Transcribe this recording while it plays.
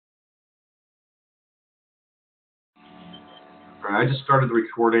All right, I just started the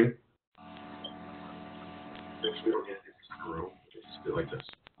recording. Actually, we don't need to do this in a row. Just do it like this.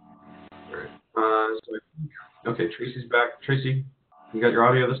 All right. Okay, Tracy's back. Tracy, you got your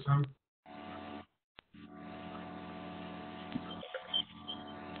audio this time?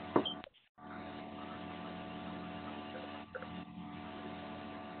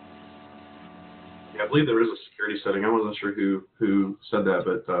 Yeah, I believe there is a security setting. I wasn't sure who said that,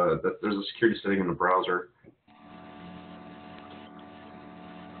 but that there's a security setting in the browser.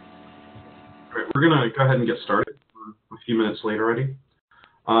 All right, we're gonna go ahead and get started. We're a few minutes late already.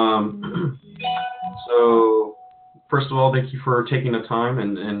 So first of all, thank you for taking the time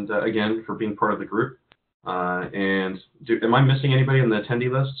and again for being part of the group. Am I missing anybody in the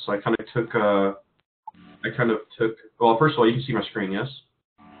attendee list? So I kind of took. Well, first of all, you can see my screen, yes?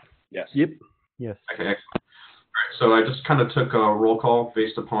 Yes. Yep. Yes. Okay, excellent. All right, so I just kind of took a roll call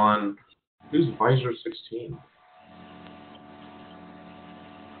based upon who's Visor 16.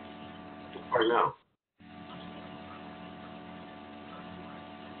 Right now.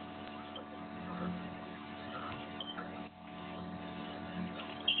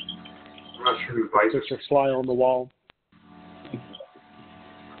 I'm not sure who Visor. There's a fly on the wall.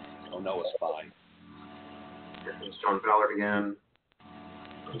 Oh no, a spy. Here comes John Ballard again.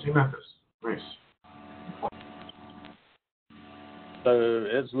 Jim Mathis. Nice. So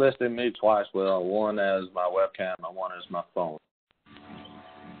it's listed me twice. Well, one as my webcam and one as my phone.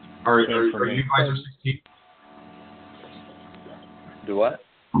 Are you Visor 16? Do what?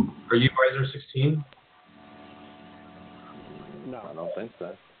 Are you Visor 16? No, I don't think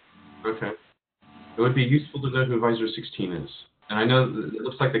so. Okay. It would be useful to know who Visor 16 is. And I know it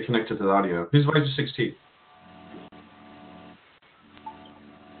looks like they connected to the audio. Who's Visor 16?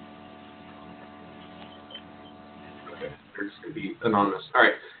 Okay, they're just going to be anonymous. All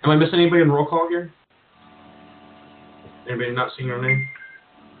right. Am I missing anybody in roll call here? Anybody not seeing their name?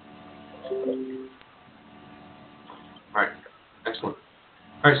 All right. Excellent.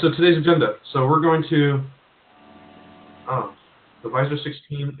 All right, so today's agenda. So we're going to... Oh, the Visor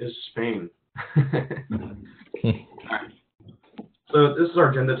 16 is Spain. All right. So this is our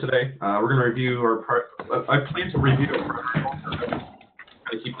agenda today. We're going to review I plan to review our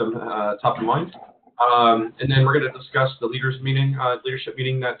kind of keep them top of mind. And then we're going to discuss the leadership meeting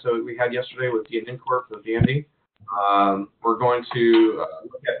that we had yesterday with DNN Corp, with DNN. We're going to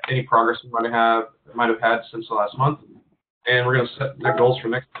look at any progress we might have had since the last month. And we're going to set the goals for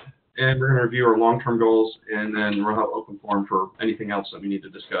next month. And we're going to review our long-term goals, and then we'll have open forum for anything else that we need to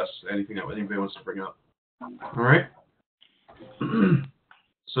discuss, anything that anybody wants to bring up. All right?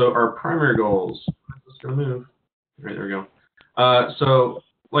 So our primary goals. Let's go move. All right, there we go. So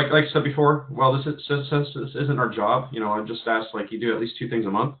like I said before, well, since this isn't our job, I just asked you do at least 2 things a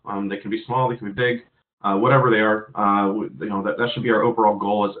month. They can be small, they can be big, whatever they are. That should be our overall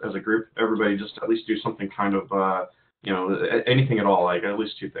goal as a group. Everybody just at least do something kind of anything at all, like at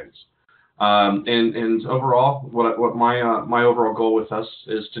least 2 things. And overall, what my overall goal with us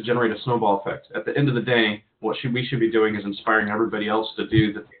is to generate a snowball effect. At the end of the day, what we should be doing is inspiring everybody else to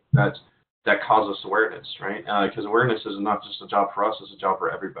do the things that cause us awareness, right? Because awareness is not just a job for us; it's a job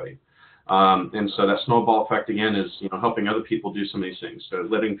for everybody. And so that snowball effect again is helping other people do some of these things. So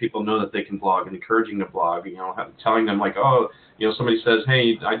letting people know that they can blog and encouraging to blog. Telling them somebody says,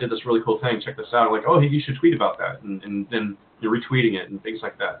 hey, I did this really cool thing. Check this out. Like, oh, hey, you should tweet about that, and then you're retweeting it and things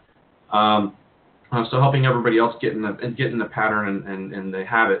like that. So helping everybody else get in the pattern and the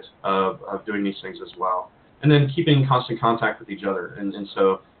habit of doing these things as well, and then keeping in constant contact with each other. And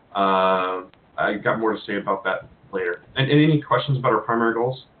so I got more to say about that later. And any questions about our primary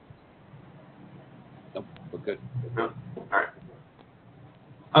goals? Nope, we're good. No? All right.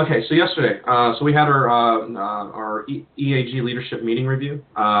 Okay, so yesterday, we had our EAG leadership meeting review,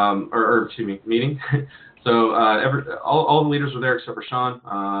 meeting. So all the leaders were there except for Sean.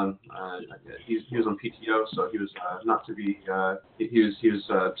 He was on PTO, so he was not to be. He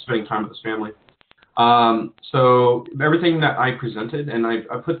was spending time with his family. So everything that I presented, and I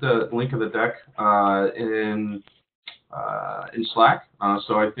put the link of the deck in Slack.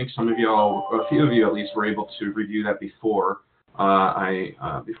 So I think a few of you at least, were able to review that before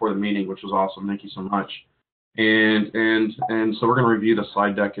before the meeting, which was awesome. Thank you so much. And so we're going to review the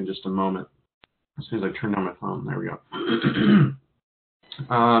slide deck in just a moment. As soon as I turn on my phone, there we go.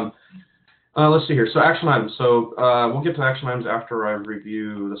 Let's see here. So action items. So we'll get to action items after I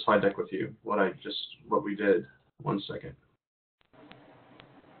review the slide deck with you. What we did. 1 second.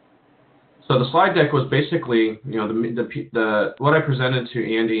 So the slide deck was basically, what I presented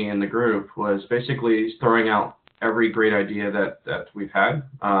to Andy and the group was basically throwing out every great idea that we've had.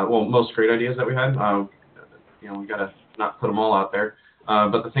 Well, most great ideas that we had. We got to not put them all out there,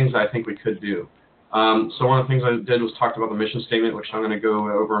 but the things that I think we could do. So one of the things I did was talked about the mission statement, which I'm going to go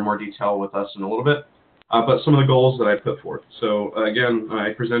over in more detail with us in a little bit. But some of the goals that I put forth. So again,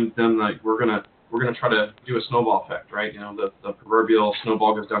 I presented them like we're gonna try to do a snowball effect, right? You know, the proverbial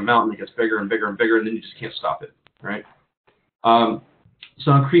snowball goes down a mountain, it gets bigger and bigger and bigger, and then you just can't stop it, right?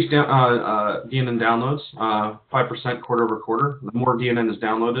 So increased DNN downloads, 5% quarter over quarter. The more DNN is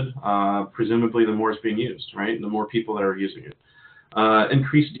downloaded, presumably the more it's being used, right? The more people that are using it.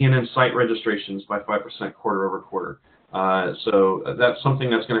 Increased DNN site registrations by 5% quarter over quarter. So that's something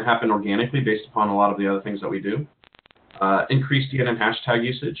that's going to happen organically based upon a lot of the other things that we do. Increased DNN hashtag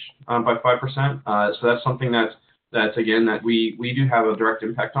usage by 5%. So that's something that's again, that we do have a direct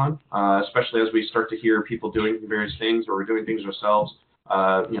impact on, especially as we start to hear people doing various things or we're doing things ourselves,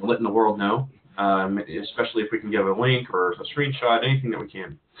 you know, letting the world know, especially if we can give a link or a screenshot, anything that we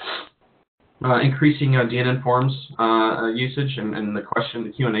can. Increasing DNN forums usage and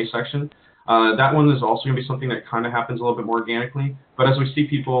the Q&A section. That one is also going to be something that kind of happens a little bit more organically. But as we see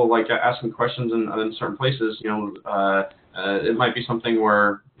people like asking questions in certain places, you know, it might be something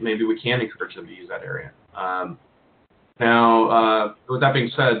where maybe we can encourage them to use that area. Now, with that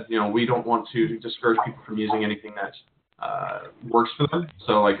being said, you know, we don't want to discourage people from using anything that works for them.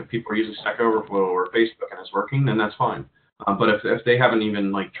 So, like, if people are using Stack Overflow or Facebook and it's working, then that's fine. But if they haven't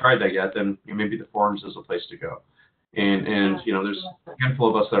even like tried that yet, then you know, maybe the forums is a place to go. And you know, there's a handful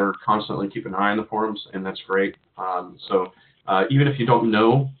of us that are constantly keeping an eye on the forums, and that's great. So even if you don't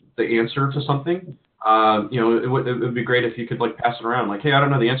know the answer to something, you know, it would be great if you could like pass it around. Like, hey, I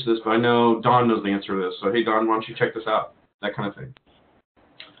don't know the answer to this, but I know Don knows the answer to this. So hey, Don, why don't you check this out? That kind of thing.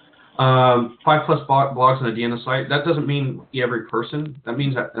 5+ blogs on a DNN site. That doesn't mean every person. That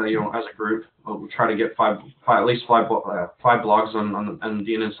means that you know, as a group, we'll try to get at least five blogs on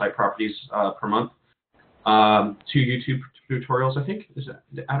DNN site properties per month. 2 YouTube tutorials, I think.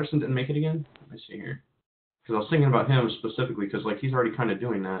 Addison didn't make it again? Let me see here. Because I was thinking about him specifically, because like he's already kind of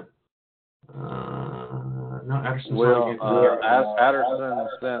doing that. No, Addison's Well, Addison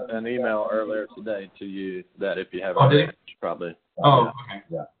sent an email earlier today to you that if you haven't, probably. Oh, okay.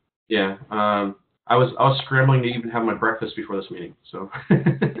 Yeah. Yeah. I was scrambling to even have my breakfast before this meeting. So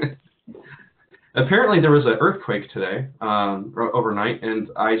apparently there was an earthquake today, overnight, and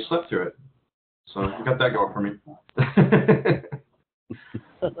I slept through it. So I got that going for me.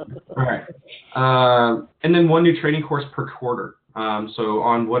 All right. And then 1 new training course per quarter. So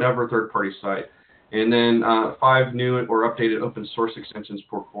on whatever third-party site. And then 5 new or updated open source extensions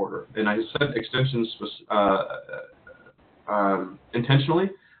per quarter. And I said extensions intentionally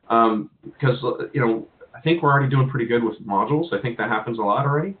because, you know, I think we're already doing pretty good with modules. I think that happens a lot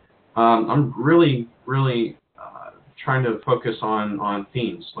already. I'm really trying to focus on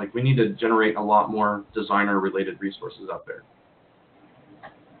themes. Like, we need to generate a lot more designer-related resources out there.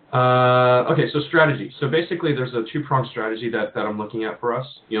 Okay, so strategy. So basically, there's a 2-pronged strategy that I'm looking at for us.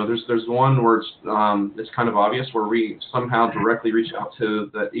 You know, there's one where it's kind of obvious, where we somehow directly reach out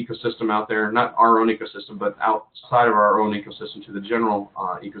to the ecosystem out there, not our own ecosystem, but outside of our own ecosystem, to the general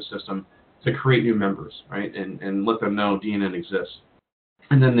ecosystem, to create new members, right, and let them know DNN exists.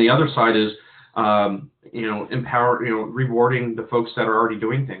 And then the other side is, you know, rewarding the folks that are already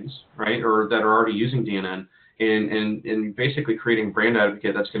doing things, right, or that are already using DNN. And basically creating a brand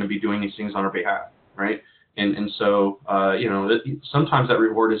advocate that's going to be doing these things on our behalf, right? And so, you know, sometimes that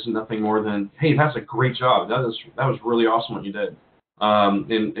reward is nothing more than, hey, that's a great job. That was really awesome what you did.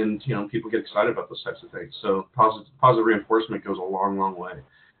 And you know, people get excited about those types of things. So positive reinforcement goes a long way.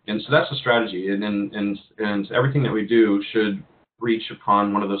 And so that's the strategy. And everything that we do should reach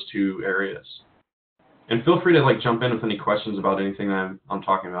upon one of those 2 areas. And feel free to like jump in with any questions about anything that I'm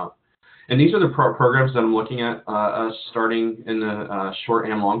talking about. And these are the programs that I'm looking at us starting in the short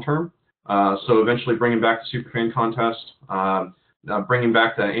and long term. So eventually bringing back the Superfan contest, bringing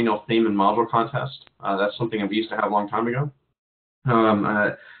back the annual theme and module contest. That's something that we used to have a long time ago.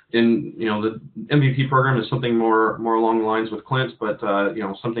 And you know, the MVP program is something more along the lines with Clint, but you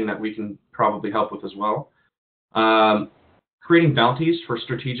know, something that we can probably help with as well. Creating bounties for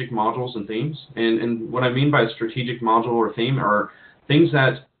strategic modules and themes. And what I mean by a strategic module or theme are things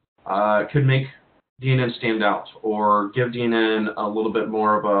that could make DNN stand out, or give DNN a little bit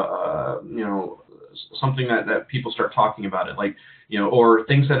more of a, you know, something that people start talking about it, like, you know, or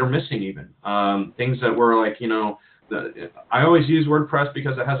things that are missing even, things that were like, you know, I always use WordPress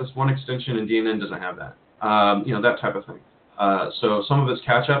because it has this one extension and DNN doesn't have that, you know, that type of thing. So some of it's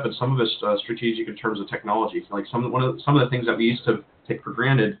catch up and some of it's strategic in terms of technology. Like some of the things that we used to take for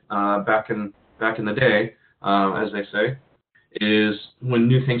granted back in the day, as they say, is when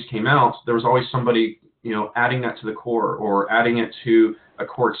new things came out, there was always somebody adding that to the core or adding it to a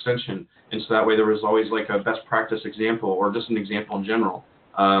core extension. And so that way there was always like a best practice example or just an example in general,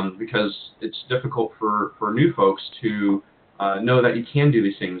 because it's difficult for new folks to know that you can do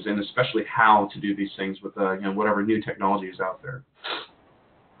these things, and especially how to do these things with whatever new technology is out there.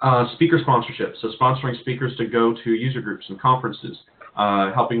 Speaker sponsorship, so sponsoring speakers to go to user groups and conferences,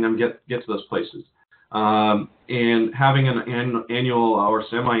 helping them get to those places. And having an annual or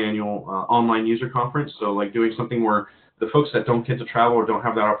semi-annual online user conference, so like doing something where the folks that don't get to travel or don't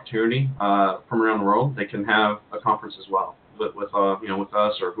have that opportunity from around the world, they can have a conference as well with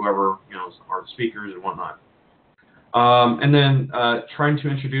us or whoever are the speakers and whatnot. And then trying to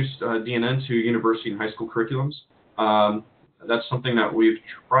introduce DNN to university and high school curriculums. That's something that we've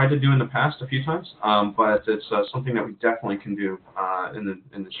tried to do in the past a few times, but it's something that we definitely can do in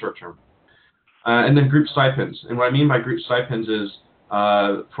the short term. And then group stipends. And what I mean by group stipends is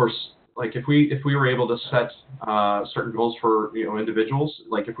if we were able to set certain goals for individuals,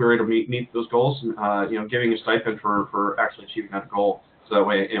 like if we were able to meet those goals, giving a stipend for actually achieving that goal, so that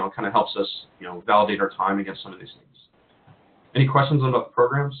way it kind of helps us validate our time against some of these things. Any questions about the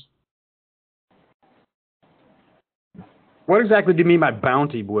programs? What exactly do you mean by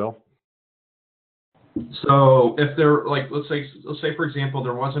bounty, Will? So if there, let's say for example,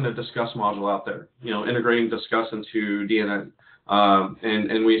 there wasn't a Discuss module out there, integrating Discuss into DNN,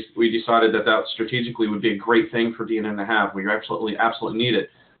 and we decided that strategically would be a great thing for DNN to have. We absolutely need it.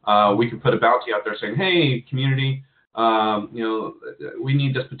 We could put a bounty out there saying, hey, community, we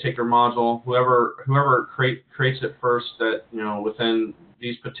need this particular module. Whoever creates it first, that within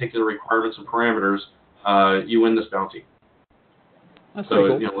these particular requirements and parameters, you win this bounty. That's so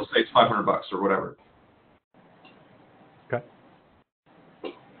cool. Let's say it's $500 or whatever. Okay.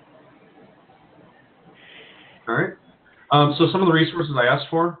 All right. So some of the resources I asked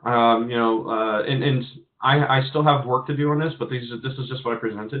for, and I still have work to do on this, but this is just what I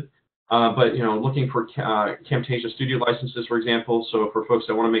presented. But looking for Camtasia Studio licenses, for example, so for folks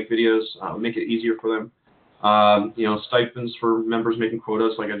that want to make videos, make it easier for them. Stipends for members making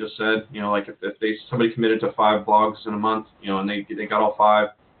quotas, like I just said. Like if somebody committed to 5 blogs in a month, and they got all 5,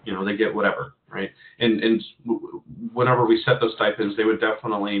 they get whatever, right? And whenever we set those stipends, they would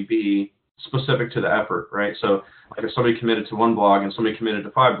definitely be specific to the effort, right? So like if somebody committed to 1 blog and somebody committed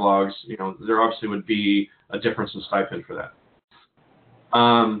to 5 blogs, there obviously would be a difference in stipend for that.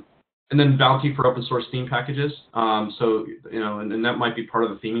 And then bounty for open source theme packages. And that might be part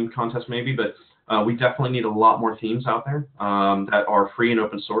of the theming contest maybe, but we definitely need a lot more themes out there that are free and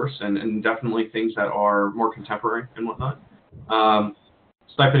open source, and definitely things that are more contemporary and whatnot.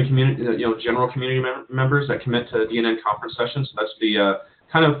 Stipend community, general community members that commit to DNN conference sessions. So that's the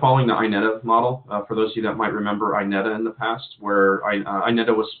kind of following the INETA model. For those of you that might remember INETA in the past, where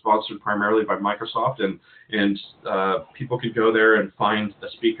INETA was sponsored primarily by Microsoft, and people could go there and find a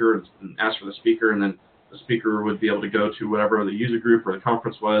speaker and ask for the speaker, and then the speaker would be able to go to whatever the user group or the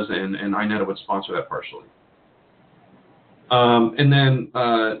conference was, and INETA would sponsor that partially. And then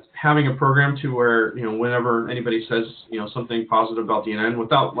having a program to where whenever anybody says something positive about DNN,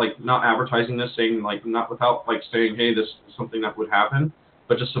 without not advertising this, saying without saying, hey, this is something that would happen,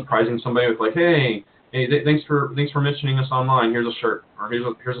 but just surprising somebody with hey, thanks for mentioning us online. Here's a shirt, or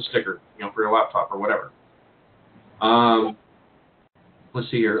here's a sticker, for your laptop or whatever. Let's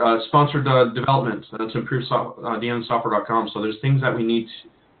see here. Sponsored development to improve DNNsoftware.com. So there's things that we need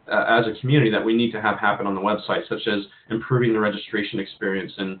as a community that we need to have happen on the website, such as improving the registration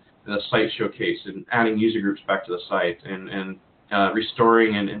experience and the site showcase, and adding user groups back to the site, and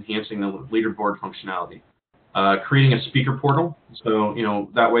restoring and enhancing the leaderboard functionality. Creating a speaker portal, so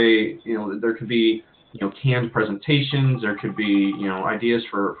that way there could be canned presentations, there could be ideas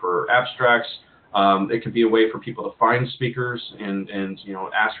for abstracts. It could be a way for people to find speakers and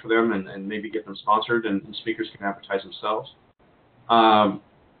ask for them and maybe get them sponsored, and speakers can advertise themselves.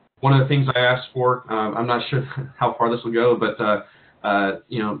 One of the things I asked for, I'm not sure how far this will go, but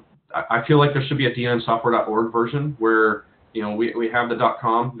I feel like there should be a DNNsoftware.org version where we have the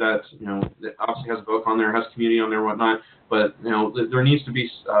 .com that that obviously has a book on there, has community on there, and whatnot. But there needs to be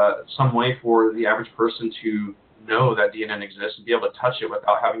some way for the average person to know that DNN exists and be able to touch it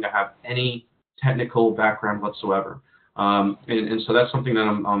without having to have any technical background whatsoever. And so that's something that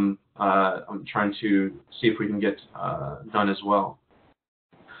I'm trying to see if we can get done as well.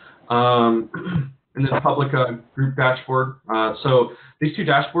 And then public group dashboard. So these 2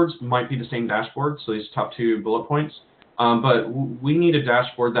 dashboards might be the same dashboard, so these top 2 bullet points. But we need a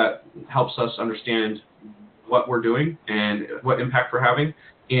dashboard that helps us understand what we're doing and what impact we're having,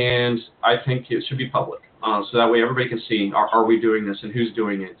 and I think it should be public. so that way everybody can see, are we doing this, and who's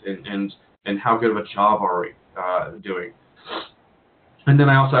doing it, and how good of a job are we doing. And then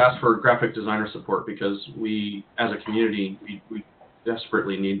I also asked for graphic designer support, because we, as a community, we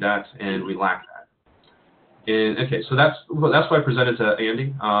desperately need that, and we lack that. And okay, so that's what I presented to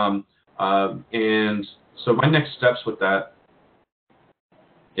Andy. And so my next steps with that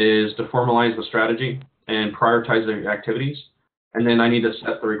is to formalize the strategy and prioritize the activities, and then I need to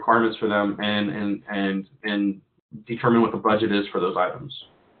set the requirements for them and determine what the budget is for those items.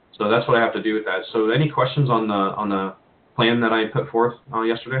 So that's what I have to do with that. So any questions on the plan that I put forth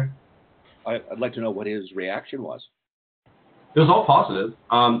yesterday? I'd like to know what his reaction was. It was all positive.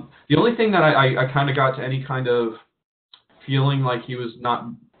 The only thing that I kind of got to any kind of feeling like he was not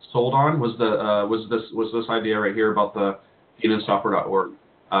sold on was this idea right here about the DNNsoftware.org.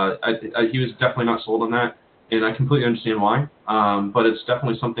 He was definitely not sold on that, and I completely understand why. But it's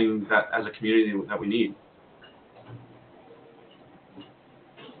definitely something that, as a community, that we need.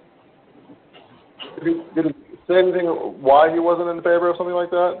 Did he say anything why he wasn't in favor of something like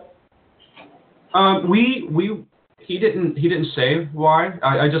that? He didn't say why.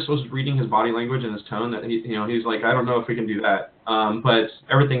 I just was reading his body language and his tone that he's like, I don't know if we can do that. But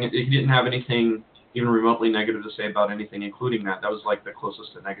everything, he didn't have anything even remotely negative to say about anything, including that. That was like the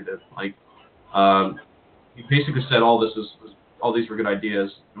closest to negative. Like, he basically said all these were good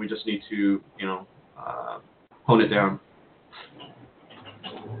ideas. We just need to hone it down.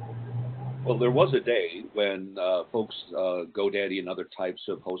 Well, there was a day when folks, GoDaddy and other types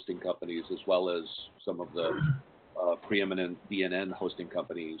of hosting companies, as well as some of the preeminent DNN hosting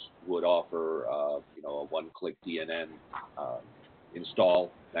companies, would offer, a one-click DNN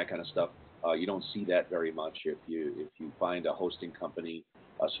install, that kind of stuff. You don't see that very much. If you find a hosting company,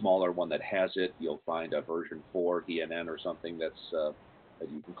 a smaller one that has it, you'll find a version 4 DNN or something that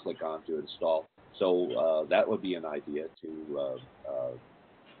you can click on to install. So that would be an idea to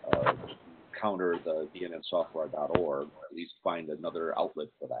counter the DNNsoftware.org, or at least find another outlet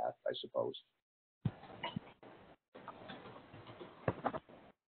for that, I suppose.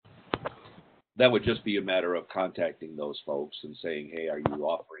 That would just be a matter of contacting those folks and saying, hey, are you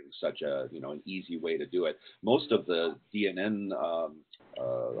offering such a, an easy way to do it? Most of the DNN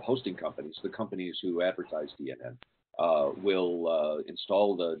hosting companies, the companies who advertise DNN, will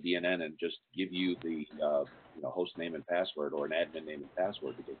install the DNN and just give you the host name and password, or an admin name and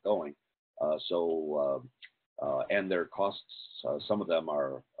password to get going. And their costs, some of them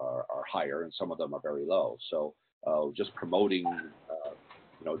are higher and some of them are very low. So just promoting,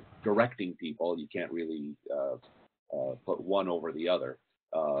 directing people, you can't really put one over the other.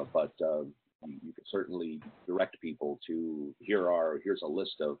 But you can certainly direct people to, here's a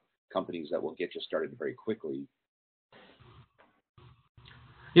list of companies that will get you started very quickly.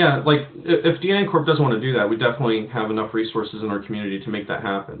 Yeah, like if DNN Corp doesn't want to do that, we definitely have enough resources in our community to make that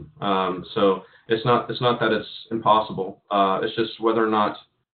happen. So it's not that it's impossible. It's just whether or not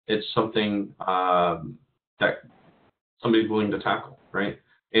it's something that somebody's willing to tackle, right?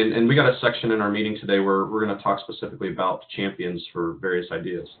 And we got a section in our meeting today where we're going to talk specifically about champions for various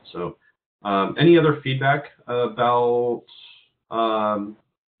ideas. So any other feedback about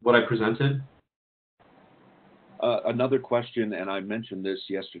what I presented? Another question, and I mentioned this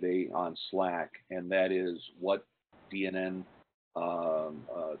yesterday on Slack, and that is what DNN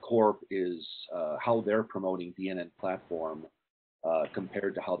Corp is, how they're promoting DNN platform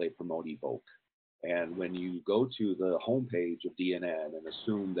compared to how they promote Evoke. And when you go to the homepage of DNN and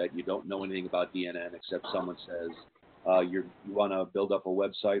assume that you don't know anything about DNN except someone says you want to build up a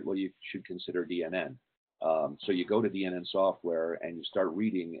website, well, you should consider DNN. So you go to DNN Software and you start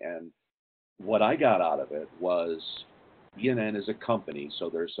reading, and what I got out of it was DNN is a company, so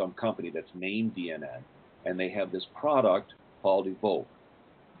there's some company that's named DNN, and they have this product called Evoke,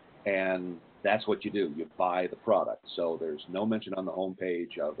 and that's what you do. You buy the product. So there's no mention on the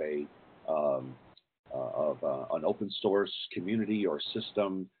homepage of an open source community or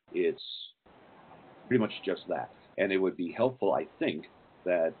system. It's pretty much just that. And it would be helpful, I think,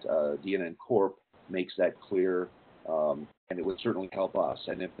 that DNN Corp makes that clear. And it would certainly help us.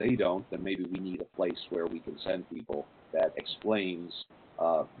 And if they don't, then maybe we need a place where we can send people that explains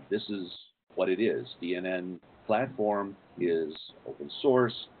this is what it is. DNN platform is open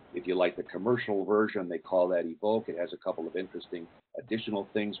source. If you like the commercial version, they call that Evoke. It has a couple of interesting additional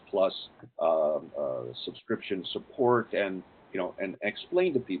things, plus subscription support, and and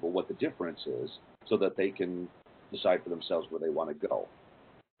explain to people what the difference is, so that they can decide for themselves where they want to go.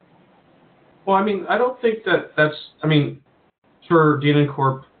 Well, I mean, I don't think that's. I mean, sure, DNN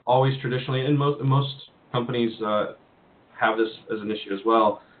Corp always traditionally, and most companies have this as an issue as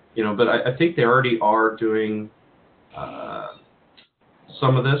well. But I think they already are doing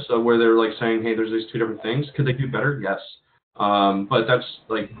some of this where they're like saying, hey, there's these two different things. Could they do better? Yes. But that's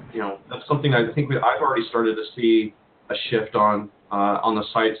that's something I think I've already started to see a shift on the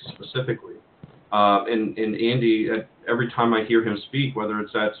site specifically. And Andy, every time I hear him speak, whether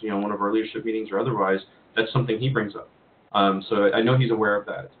it's at one of our leadership meetings or otherwise, that's something he brings up. So I know he's aware of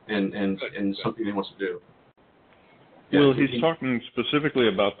that and something he wants to do. Well, he's talking specifically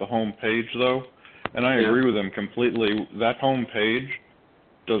about the home page, though, and I agree with him completely. That home page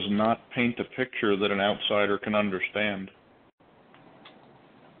does not paint a picture that an outsider can understand.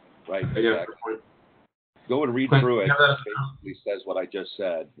 Right. Yeah. Exactly. Go and read through it. It basically says what I just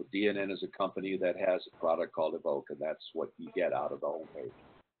said. DNN is a company that has a product called Evoke, and that's what you get out of the home page.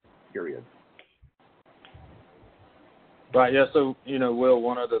 Period. Right, yeah, so, Will,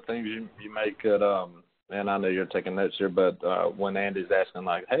 one of the things you may could, and I know you're taking notes here, but when Andy's asking,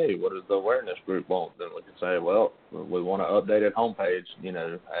 like, hey, what does the awareness group want? Then we can say, well, we want an updated homepage,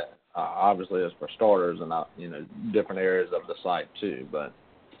 obviously it's for starters and, different areas of the site too, but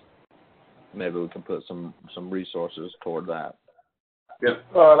maybe we can put some resources toward that. Yeah.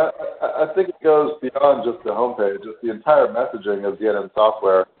 Well, and I think it goes beyond just the homepage. Just the entire messaging of DNN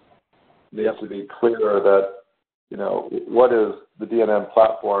software needs to be clearer that, what is the DNN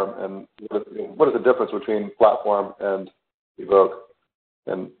platform and what is the difference between platform and Evoke?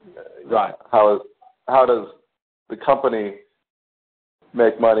 And right. How does the company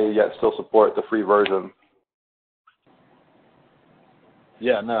make money yet still support the free version?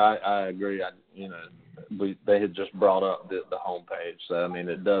 Yeah, no, I agree. They had just brought up the homepage, so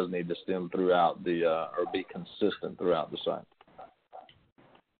it does need to stem throughout or be consistent throughout the site.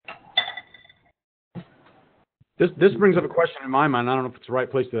 This brings up a question in my mind. I don't know if it's the right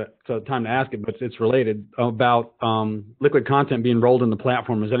place time to ask it, but it's related about liquid content being rolled in the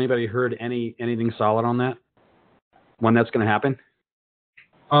platform. Has anybody heard anything solid on that? When that's going to happen?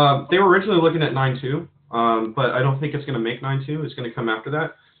 They were originally looking at 9.2, but I don't think it's going to make 9.2. It's going to come after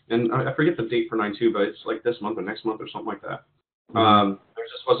that. And I forget the date for 9.2, but it's like this month or next month or something like that. Mm-hmm. There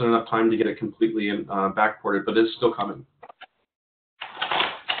just wasn't enough time to get it completely backported, but it's still coming.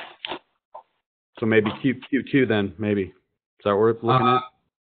 So maybe Q2 then, maybe. Is that what we're looking at?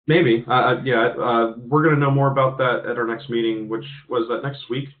 Maybe. We're going to know more about that at our next meeting, which was that next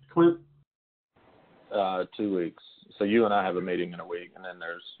week, Clint? 2 weeks. So you and I have a meeting in a week, and then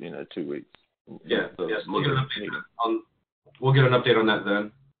there's 2 weeks. Yeah. Yes. We'll get an update on that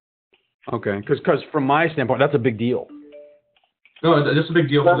then. Okay. Because from my standpoint, that's a big deal. No, it's a big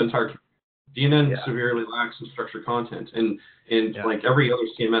deal for the entire. DNN severely lacks in structured content, and like every other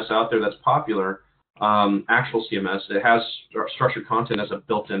CMS out there that's popular, actual CMS, it has structured content as a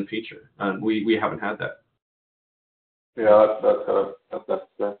built-in feature, and we haven't had that. Yeah, that's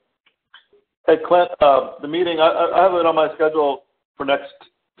necessary. Hey, Clint, the meeting, I have it on my schedule for next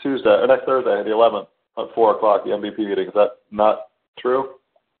Thursday, the 11th at 4 o'clock, the MVP meeting. Is that not true?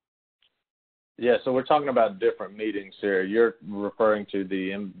 Yeah, so we're talking about different meetings here. You're referring to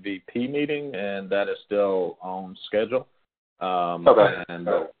the MVP meeting, and that is still on schedule. Okay. And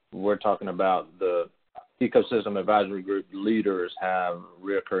we're talking about the Ecosystem Advisory Group leaders have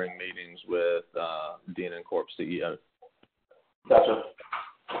reoccurring meetings with DNN Corp CEO. Gotcha.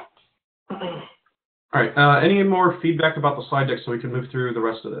 All right. Any more feedback about the slide deck so we can move through the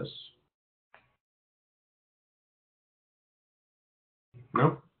rest of this?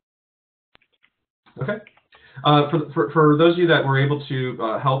 No? Okay. For those of you that were able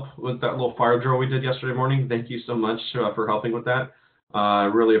to help with that little fire drill we did yesterday morning, thank you so much for helping with that. I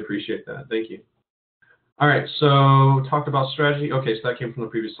really appreciate that. Thank you. All right, so talked about strategy. Okay, so that came from the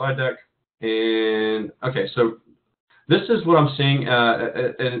previous slide deck. And okay, so this is what I'm seeing,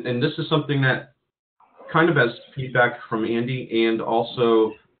 and this is something that kind of as feedback from Andy and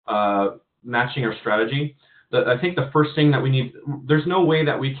also matching our strategy. I think the first thing that we need, there's no way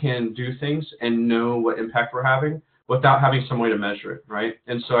that we can do things and know what impact we're having without having some way to measure it, right?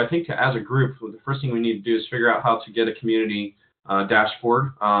 And so I think as a group, the first thing we need to do is figure out how to get a community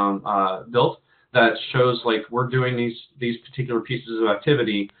dashboard built that shows like we're doing these particular pieces of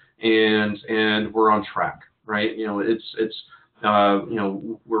activity and we're on track, right? We're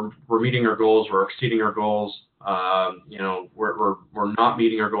meeting our goals, we're exceeding our goals, we're not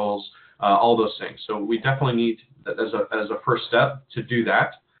meeting our goals. All those things. So we definitely need, as a first step, to do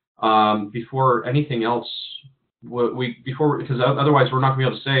that before anything else. Because otherwise we're not going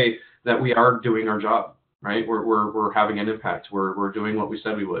to be able to say that we are doing our job, right? We're having an impact. We're doing what we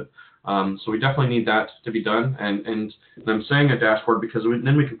said we would. So we definitely need that to be done. And I'm saying a dashboard because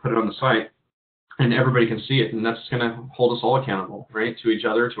then we can put it on the site. and everybody can see it, and that's going to hold us all accountable, right, to each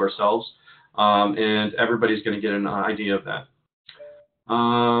other, to ourselves, and everybody's going to get an idea of that.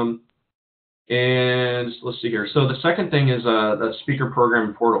 And let's see here. So the second thing is the speaker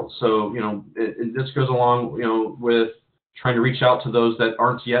program portal. So, this goes along, with trying to reach out to those that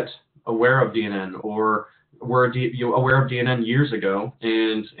aren't yet aware of DNN, or were aware of DNN years ago,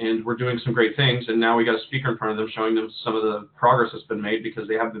 and we're doing some great things, and now we got a speaker in front of them showing them some of the progress that's been made because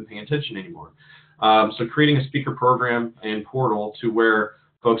they haven't been paying attention anymore. So creating a speaker program and portal to where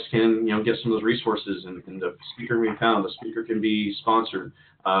folks can, get some of those resources, and the speaker can be found, the speaker can be sponsored,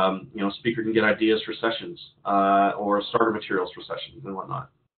 speaker can get ideas for sessions, or starter materials for sessions and whatnot.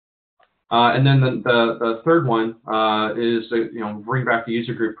 And then the third one is bring back the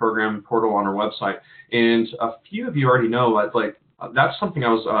user group program portal on our website. And a few of you already know, that's something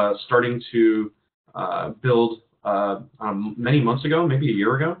I was starting to build many months ago, maybe a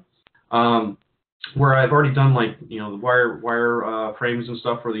year ago, where I've already done the wire frames and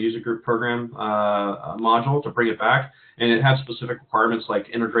stuff for the user group program module to bring it back, and it has specific requirements like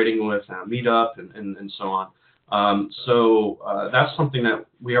integrating with Meetup and so on. So that's something that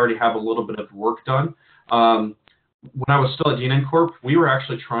we already have a little bit of work done. When I was still at DNN Corp, we were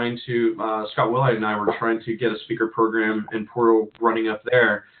actually trying to, Scott Willite and I were trying to get a speaker program and portal running up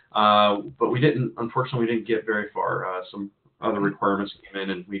there, but unfortunately, we didn't get very far. Some other requirements came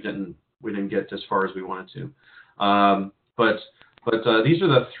in, and we didn't get as far as we wanted to. But these are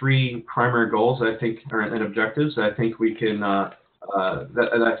the three primary goals that I think and objectives that I think we can that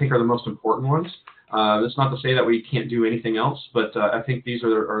I think are the most important ones. That's not to say that we can't do anything else, but I think these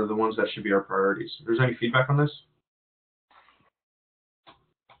are the ones that should be our priorities. If there's any feedback on this?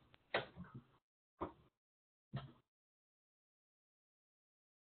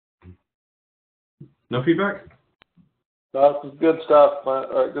 No feedback? No, this is good stuff.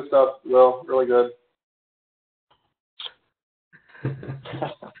 Good stuff, Will. Really good.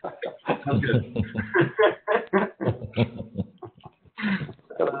 Sounds good.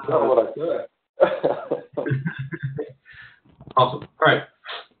 That's not what I said. Awesome. All right.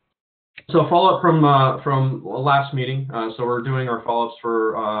 So follow up from last meeting. So we're doing our follow-ups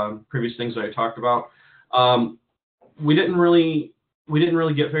for previous things that I talked about. We didn't really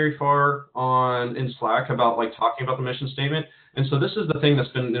get very far in Slack about talking about the mission statement. And so this is the thing that's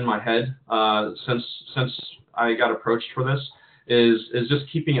been in my head since I got approached for this is just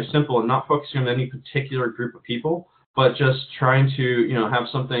keeping it simple and not focusing on any particular group of people, but just trying to have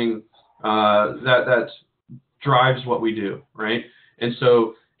something that drives what we do, right? And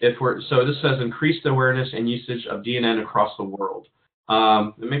so this says increased awareness and usage of DNN across the world.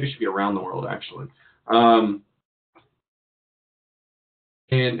 Maybe it should be around the world actually. And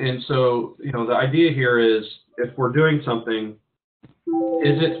so, the idea here is if we're doing something,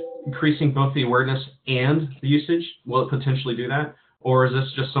 is it increasing both the awareness and the usage? Will it potentially do that? Or is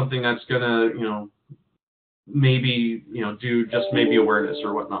this just something that's going to, maybe, do just maybe awareness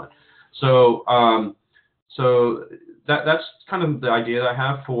or whatnot? So, that's kind of the idea that I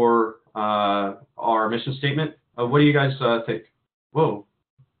have for our mission statement. What do you guys think? Whoa.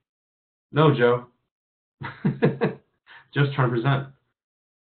 No, Joe. Joe's trying to present.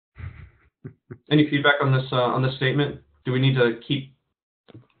 Any feedback on this statement? Do we need to keep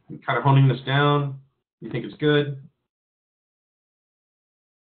kind of honing this down? You think it's good?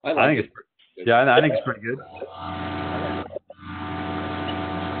 I think it's pretty good. Yeah, I think it's pretty good.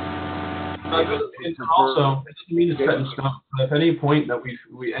 And also, it doesn't mean to set in stone. But if at any point that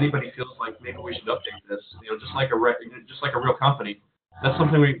anybody feels like maybe we should update this, just like a real company, that's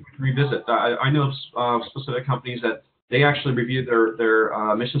something we can revisit. I know specific companies that they actually review their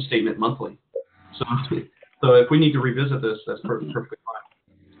mission statement monthly. So if we need to revisit this, that's perfectly fine.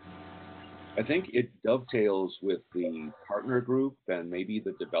 I think it dovetails with the partner group and maybe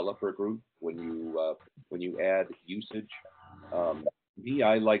the developer group when you add usage.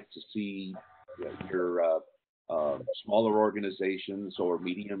 I like to see your smaller organizations or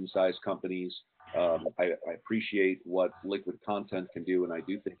medium-sized companies. I appreciate what liquid content can do, and I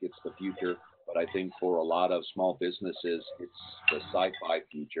do think it's the future. But I think for a lot of small businesses, it's the sci-fi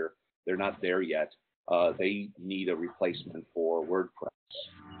future. They're not there yet. They need a replacement for WordPress.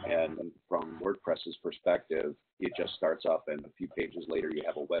 And from WordPress's perspective, it just starts up and a few pages later you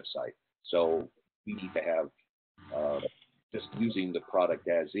have a website. So we need to have just using the product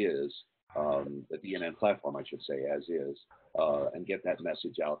as is, the DNN platform, I should say, as is, and get that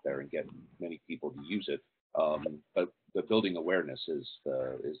message out there and get many people to use it. But the building awareness is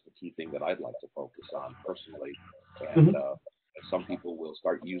the key thing that I'd like to focus on personally. And some people will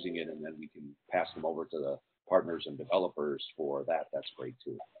start using it, and then we can pass them over to the partners and developers for that. That's great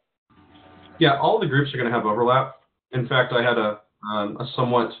too. Yeah, all the groups are going to have overlap. In fact, I had a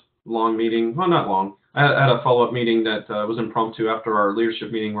somewhat long meeting. Well, not long. I had a follow-up meeting that was impromptu after our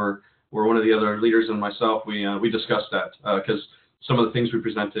leadership meeting, where one of the other leaders and myself we discussed that because some of the things we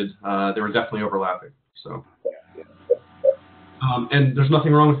presented they were definitely overlapping. So. And there's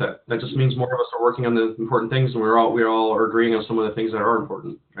nothing wrong with that. That just means more of us are working on the important things, and we all are agreeing on some of the things that are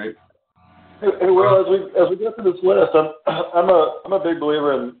important, right? Hey, Will, as we go through this list, I'm a big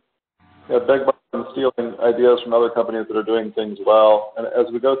believer in beg, borrow, and stealing ideas from other companies that are doing things well. And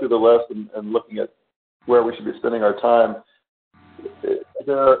as we go through the list and looking at where we should be spending our time, is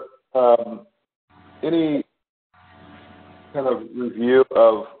there any kind of review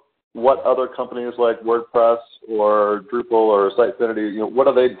of what other companies like WordPress or Drupal or Sitefinity, what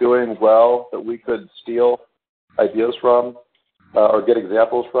are they doing well that we could steal ideas from or get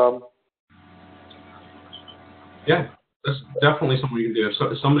examples from? Yeah, that's definitely something we can do.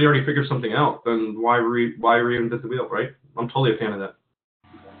 If somebody already figured something out, then why reinvent the wheel, right? I'm totally a fan of that.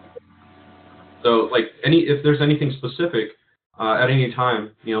 So, like, if there's anything specific at any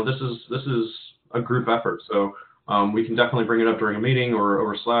time, this is a group effort. So we can definitely bring it up during a meeting or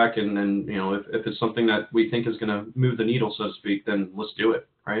over Slack, and then if it's something that we think is going to move the needle, so to speak, then let's do it,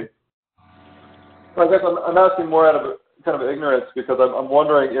 right? Well, I guess I'm asking more out of kind of ignorance because I'm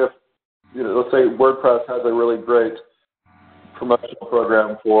wondering if let's say WordPress has a really great promotional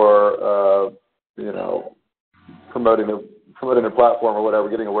program for promoting their platform or whatever,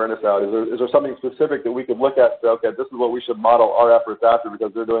 getting awareness out. Is there something specific that we could look at and say, okay, this is what we should model our efforts after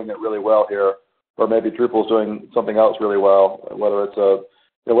because they're doing it really well here, or maybe Drupal's doing something else really well, whether it's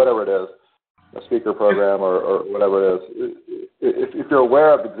whatever it is, a speaker program or whatever it is. If you're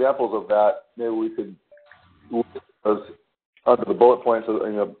aware of examples of that, maybe we could list those under the bullet points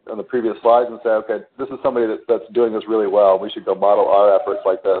on the previous slides and say, okay, this is somebody that's doing this really well. We should go model our efforts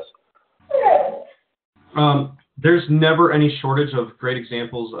like this. There's never any shortage of great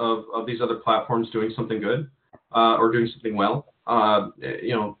examples of these other platforms doing something good or doing something well.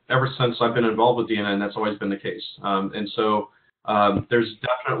 Ever since I've been involved with DNN, that's always been the case. And so there's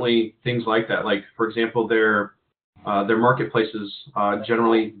definitely things like that. Like, for example, their marketplaces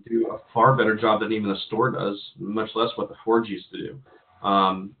generally do a far better job than even a store does, much less what the Forge used to do.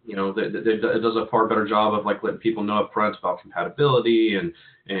 It does a far better job of like letting people know up front about compatibility and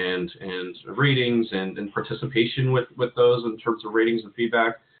ratings and participation with those in terms of ratings and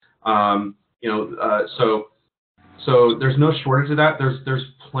feedback. So there's no shortage of that. There's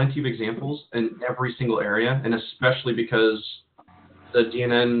plenty of examples in every single area, and especially because the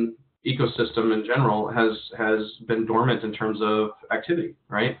DNN ecosystem in general has been dormant in terms of activity,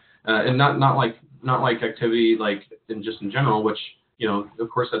 right? And not like activity like in general, which of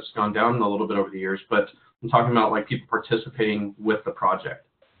course that's gone down a little bit over the years, but I'm talking about like people participating with the project.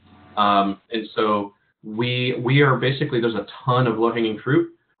 And so we are basically, there's a ton of low-hanging fruit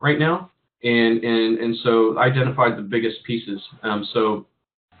right now, and so I identified the biggest pieces. So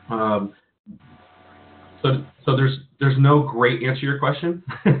there's no great answer to your question.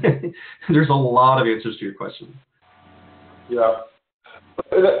 There's a lot of answers to your question. Yeah.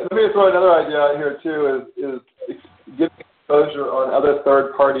 Let me throw another idea out here too. Is getting exposure on other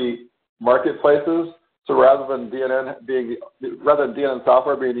third-party marketplaces. So rather than DNN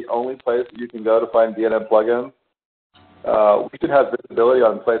software being the only place that you can go to find DNN plugins, we should have visibility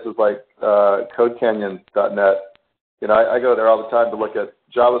on places like CodeCanyon.net. I go there all the time to look at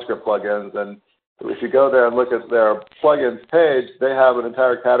JavaScript plugins, and if you go there and look at their plugins page, they have an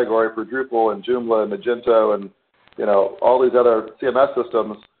entire category for Drupal and Joomla and Magento and all these other CMS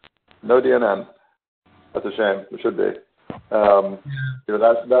systems. No DNN. That's a shame. It should be.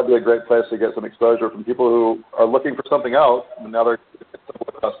 That'd be a great place to get some exposure from people who are looking for something else, and now they're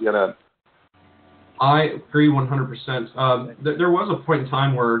about DNN. I agree 100%. There was a point in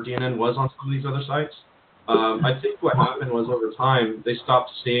time where DNN was on some of these other sites. I think what happened was over time they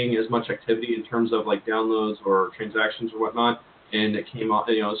stopped seeing as much activity in terms of like downloads or transactions or whatnot, and it came off.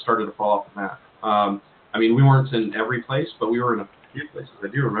 It started to fall off the map. We weren't in every place, but we were in a few places. I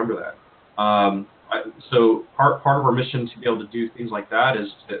do remember that. So part of our mission to be able to do things like that is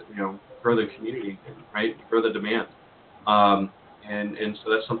to grow the community, right? Grow the demand, and so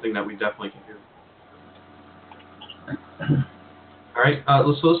that's something that we definitely can do. All right,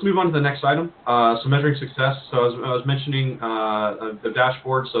 so let's move on to the next item. So measuring success. So I was mentioning the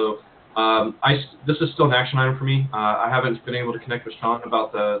dashboard. So this is still an action item for me. I haven't been able to connect with Sean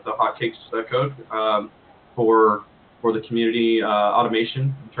about the hotcakes code for the community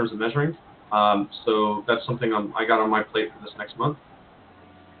automation in terms of measuring. So that's something I got on my plate for this next month.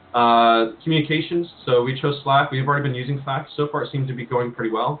 Communications. So we chose Slack. We've already been using Slack. So far, it seems to be going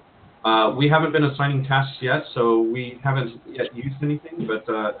pretty well. We haven't been assigning tasks yet, so we haven't yet used anything, but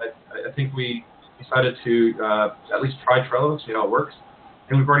I think we decided to at least try Trello and see how it works.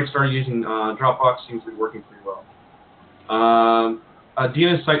 And we've already started using Dropbox, seems to be working pretty well.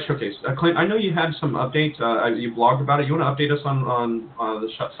 DNN Site Showcase. Clint, I know you had some updates. You blogged about it. You want to update us on the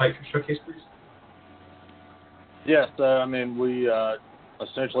Site Showcase, please? Yes, I mean, we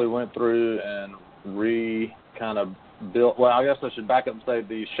essentially went through and kind of built, well, I guess I should back up and say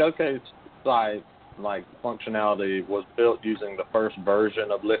the Showcase site, like, functionality was built using the first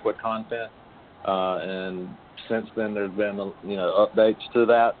version of Liquid Content, and since then there's been, updates to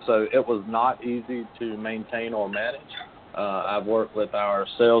that, so it was not easy to maintain or manage. I've worked with our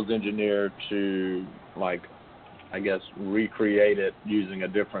sales engineer to, recreate it using a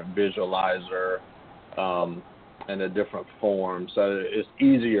different visualizer, in a different form, so it's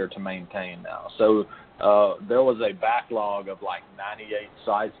easier to maintain now. So there was a backlog of 98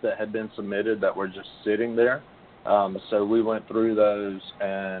 sites that had been submitted that were just sitting there. So we went through those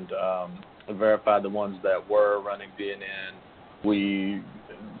and verified the ones that were running DNN. We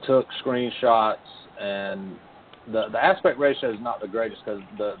took screenshots, and the aspect ratio is not the greatest because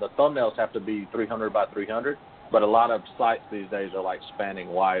the thumbnails have to be 300 by 300. But a lot of sites these days are spanning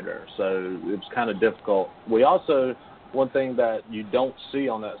wider, so it's kind of difficult. We also, one thing that you don't see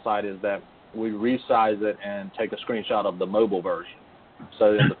on that site is that we resize it and take a screenshot of the mobile version.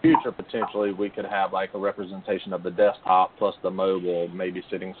 So in the future, potentially, we could have a representation of the desktop plus the mobile maybe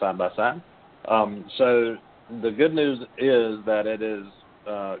sitting side by side. So the good news is that it is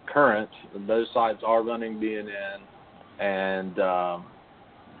current. Those sites are running DNN, and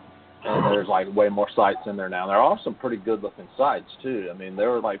there's way more sites in there now. There are some pretty good looking sites too. I mean,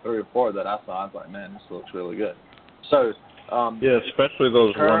 there were 3 or 4 that I saw. I was like, man, this looks really good. So yeah, especially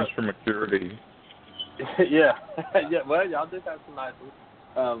those ones for security. yeah, yeah. Well, y'all did have some nice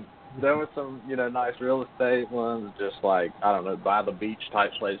ones. There were some, nice real estate ones, just I don't know, by the beach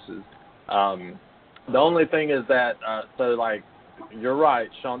type places. The only thing is that you're right,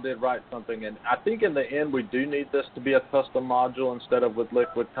 Sean did write something, and I think in the end we do need this to be a custom module instead of with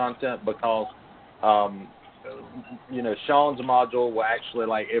Liquid Content because, Sean's module will actually,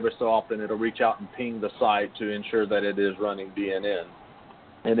 every so often it'll reach out and ping the site to ensure that it is running DNN.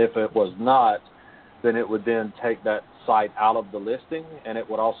 And if it was not, then it would then take that site out of the listing, and it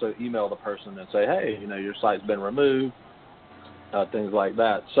would also email the person and say, hey, your site's been removed, things like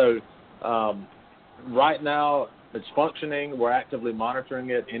that. So right now, it's functioning. We're actively monitoring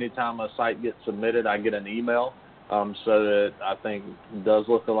it. Anytime a site gets submitted, I get an email. So that I think does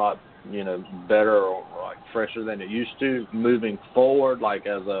look a lot, better or fresher than it used to. Moving forward,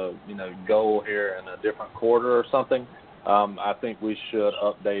 as a, goal here in a different quarter or something, I think we should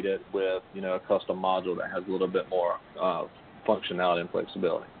update it with, a custom module that has a little bit more functionality and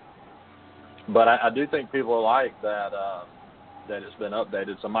flexibility. But I do think people like that. That it's been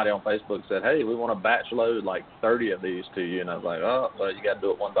updated. Somebody on Facebook said, hey, we want to batch load 30 of these to you. And I was like, oh, well, you got to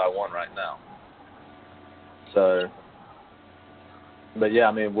do it one by one right now. So, but yeah,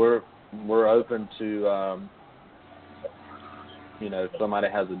 I mean, we're open to, if somebody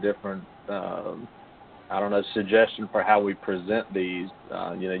has a different, suggestion for how we present these,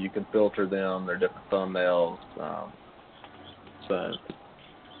 you can filter them. They're different thumbnails. So.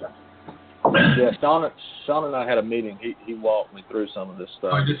 Yeah, Sean and I had a meeting. He walked me through some of this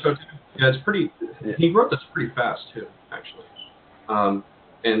stuff. Oh, I did so too. Yeah, it's pretty. Yeah. He wrote this pretty fast too, actually.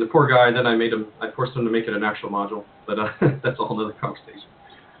 And the poor guy. Then I forced him to make it an actual module, but that's a whole other conversation.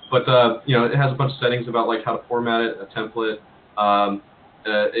 But it has a bunch of settings about how to format it, a template,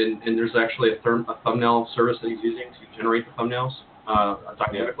 and there's actually a thumbnail service that he's using to generate the thumbnails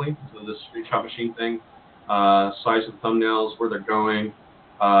dynamically. Yeah. So this screenshot machine thing, size of the thumbnails, where they're going.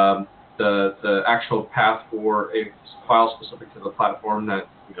 The actual path for a file specific to the platform that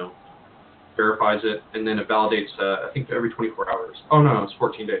verifies it, and then it validates. I think every 24 hours. Oh no, it's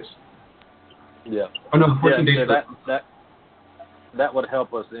 14 days. Yeah. Oh no, 14 days. So that would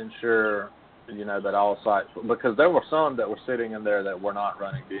help us ensure that all sites, because there were some that were sitting in there that were not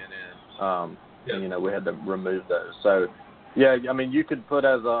running DNN. And, we had to remove those. So. Yeah, I mean, you could put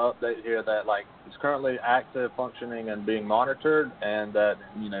as an update here that, it's currently active, functioning, and being monitored, and that,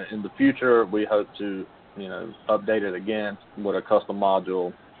 in the future, we hope to, update it again with a custom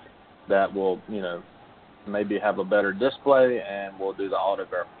module that will, maybe have a better display, and we'll do the audit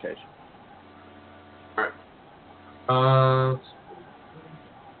verification. All right.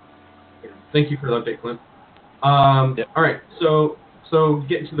 Thank you for the update, Clint. Yep. All right, so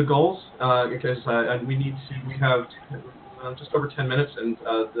getting to the goals, because we have just over 10 minutes, and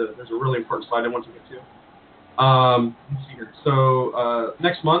there's a really important slide I want to get to. Let's see here. So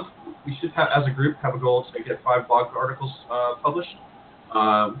next month, we should have, as a group, have a goal to get 5 blog articles published, 2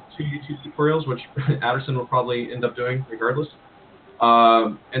 YouTube tutorials, which Addison will probably end up doing regardless.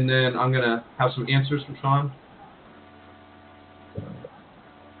 And then I'm going to have some answers from Sean.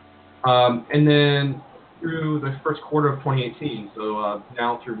 And then through the first quarter of 2018, so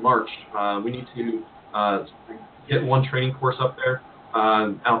now through March, we need to get 1 training course up there,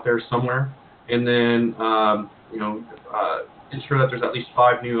 out there somewhere, and then ensure that there's at least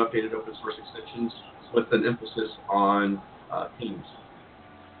 5 new updated open source extensions with an emphasis on themes.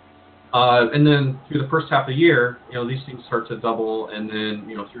 And then through the first half of the year, these things start to double, and then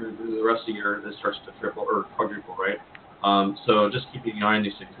through the rest of the year, this starts to triple or quadruple, right? So just keeping an eye on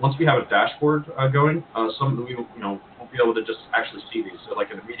these things. Once we have a dashboard going, some we won't be able to just actually see these. So like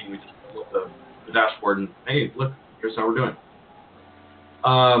in a meeting, we just pull up the dashboard and hey, look, here's how we're doing.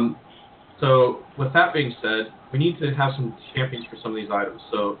 So with that being said, we need to have some champions for some of these items.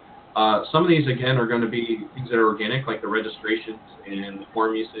 So some of these again are going to be things that are organic, like the registrations and the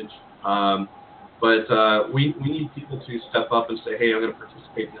form usage. But we need people to step up and say, hey, I'm going to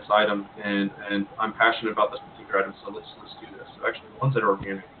participate in this item, and I'm passionate about this particular item, so let's do this. So actually, the ones that are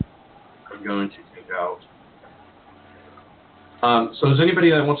organic, I'm going to take out. So is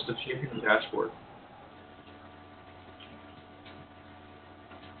anybody that wants to champion the dashboard?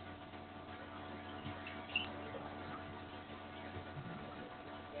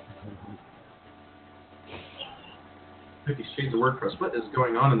 Fifty Shades of WordPress. What is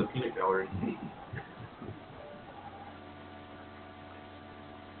going on in the peanut gallery?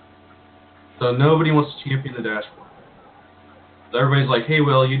 So nobody wants to champion the dashboard. So everybody's like, hey,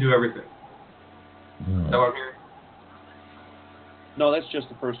 Will, you do everything. Is that what I'm hearing? No, that's just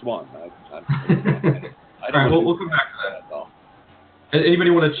the first one. All right, we'll come back to that. Though.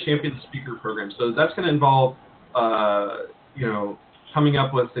 Anybody want to champion the speaker program? So that's going to involve, coming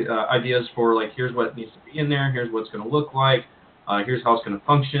up with the, ideas for, like, here's what needs to be in there, here's what it's going to look like, here's how it's going to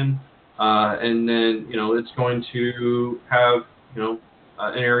function, and then, it's going to have,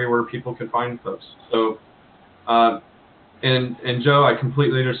 an area where people can find folks. So, and Joe, I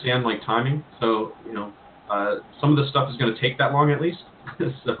completely understand, like, timing. So, some of the stuff is going to take that long at least.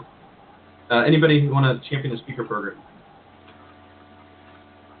 So, anybody who want to champion the speaker program?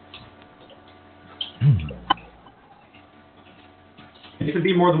 It could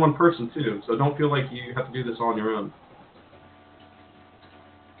be more than one person too, so don't feel like you have to do this all on your own.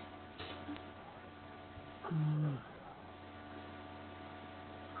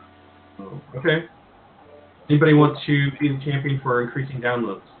 Okay. Anybody want to be the champion for increasing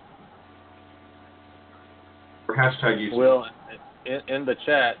downloads? Or hashtag usage? Well, in the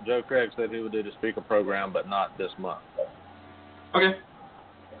chat, Joe Craig said he would do the speaker program, but not this month. Okay.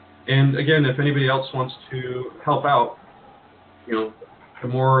 And again, if anybody else wants to help out, the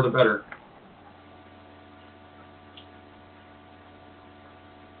more the better.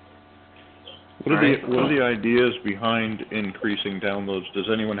 What are the ideas behind increasing downloads? Does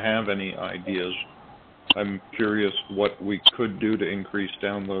anyone have any ideas? I'm curious what we could do to increase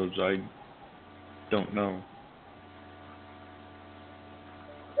downloads. I don't know.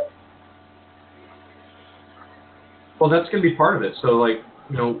 Well, that's going to be part of it. So, like,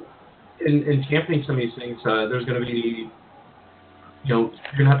 in championing some of these things, there's going to be, you're going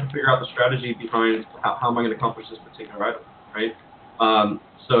to have to figure out the strategy behind how am I going to accomplish this particular item, right?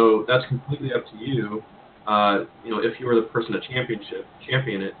 So that's completely up to you. If you were the person to champion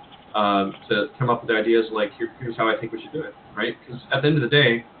it, to come up with ideas like, here's how I think we should do it, right? Because at the end of the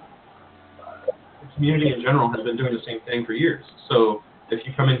day, the community in general has been doing the same thing for years. So if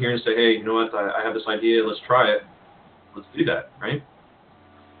you come in here and say, hey, you know what, I have this idea, let's try it, let's do that, right?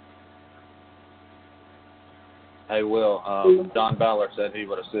 Hey, Will, Don Ballard said he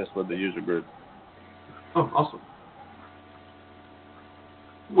would assist with the user group. Oh, awesome.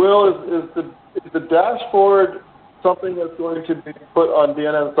 Will, is the dashboard something that's going to be put on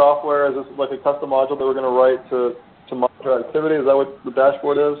DNN software? Is this like a custom module that we're going to write to monitor activity? Is that what the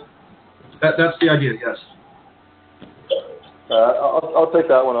dashboard is? That's the idea, yes. I'll take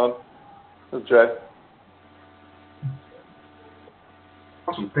that one on. This is Jay.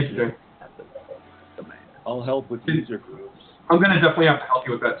 Awesome. Thank you, Jay. I'll help with user groups. I'm going to definitely have to help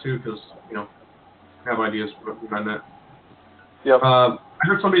you with that too, because I have ideas behind that. Yeah. I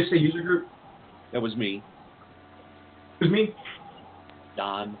heard somebody say user group. That was me. It was me.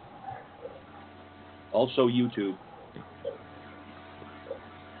 Don. Also YouTube.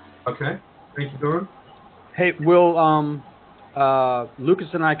 Okay. Thank you, Don. Hey, Will, Lucas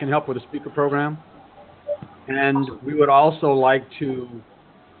and I can help with a speaker program, and we would also like to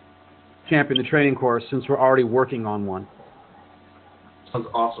champion the training course since we're already working on one. Sounds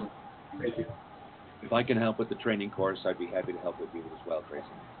awesome. Thank you. If I can help with the training course, I'd be happy to help with you as well, Tracy.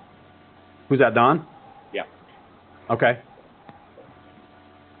 Who's that, Don? Yeah. Okay.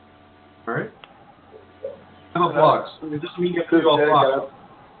 All right. How about blogs? It doesn't mean you have to do all blogs.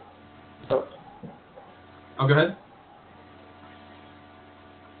 Oh, go ahead.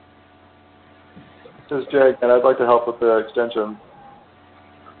 This is Jake, and I'd like to help with the extension.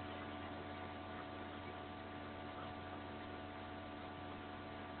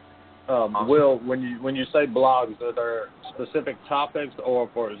 Will, when you say blogs, are there specific topics, or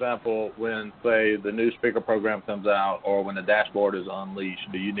for example, when say the new speaker program comes out, or when the dashboard is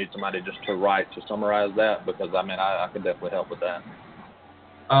unleashed, do you need somebody just to write to summarize that? Because I could definitely help with that.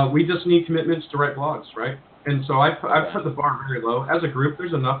 We just need commitments to write blogs, right? And so I've put the bar very low. As a group,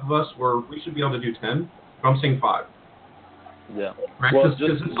 there's enough of us where we should be able to do 10. But I'm saying 5. Yeah. Right? Well, Because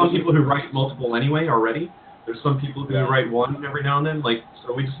there's some people who write multiple anyway already. There's some people who write one every now and then. Like,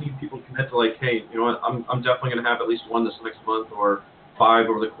 so we just need people to commit to like, hey, you know what? I'm definitely going to have at least 1 this next month, or 5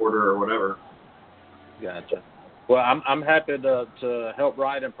 over the quarter, or whatever. Gotcha. Well, I'm happy to help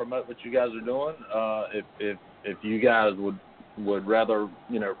write and promote what you guys are doing. If you guys would rather,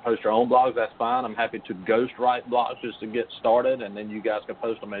 post your own blogs, that's fine. I'm happy to ghost write blogs just to get started, and then you guys can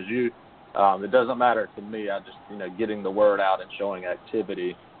post them as you. It doesn't matter to me. I just, getting the word out and showing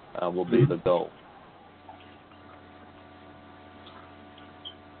activity will be the goal.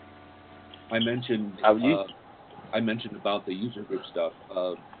 I mentioned about the user group stuff.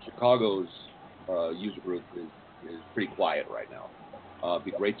 Chicago's user group is pretty quiet right now. It'd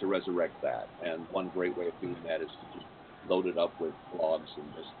be great to resurrect that, and one great way of doing that is to just load it up with blogs and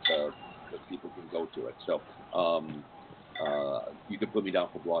just that people can go to it. So you could put me down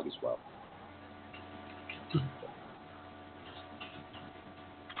for blog as well.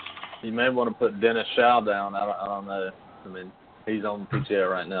 You may want to put Dennis Shaw down. I don't know. I mean, he's on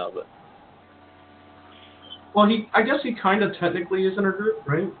PTO right now, but. Well, I guess he kind of technically is in our group,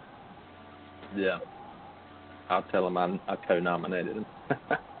 right? Yeah. I'll tell him I co-nominated him.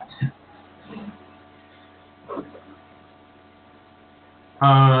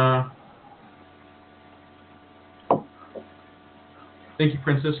 Thank you,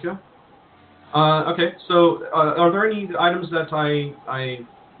 Francisco. Okay, so are there any items that I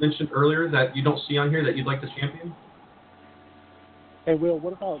mentioned earlier that you don't see on here that you'd like to champion? Hey, Will,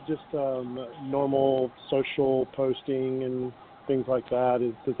 what about just normal social posting and things like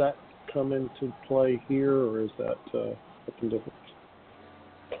that? Does that come into play here, or is that something different?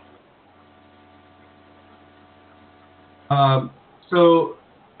 So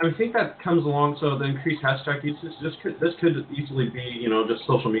I think that comes along. So the increased hashtag usage. This could easily be, just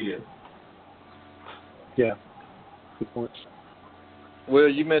social media. Yeah, good point. Will,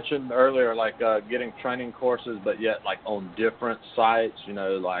 you mentioned earlier, like, getting training courses, but yet, like, on different sites,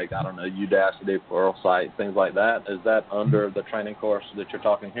 like, I don't know, Udacity, Pluralsight, things like that. Is that under the training course that you're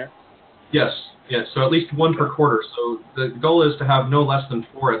talking here? Yes. So at least 1 per quarter. So the goal is to have no less than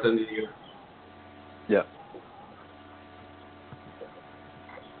 4 at the end of the year. Yeah.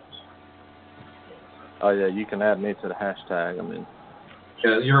 Oh, yeah, you can add me to the hashtag.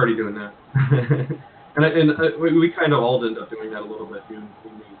 Yeah, you're already doing that. And we kind of all end up doing that a little bit, me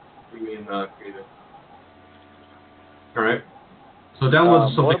and Creative. All right. So download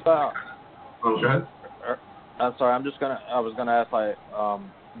something. What about? Oh, go ahead. I'm sorry. I was gonna ask, like,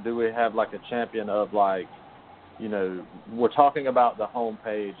 do we have like a champion of, like, we're talking about the home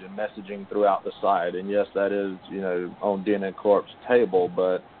page and messaging throughout the site, and yes, that is on DNN Corp's table,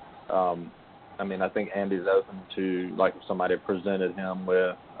 but I think Andy's open to, like, if somebody presented him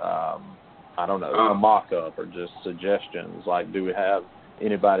with I don't know, a mock-up or just suggestions. Like, do we have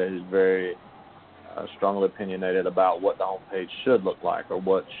anybody who's very strongly opinionated about what the homepage should look like, or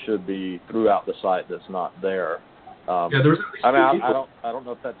what should be throughout the site that's not there? There's at least I don't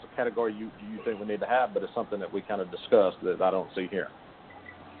know if that's a category you think we need to have, but it's something that we kind of discussed that I don't see here.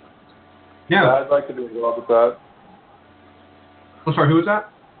 Yeah, I'd like to be involved with that. I'm sorry, who was that?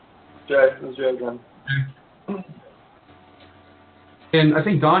 Jay, this is Jay again. And I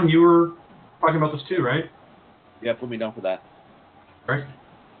think, Don, you were talking about this too, right? Yeah, put me down for that. Right.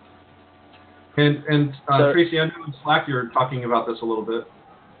 And Tracy, I know in Slack you were talking about this a little bit.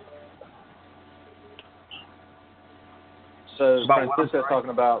 So Francisco's talking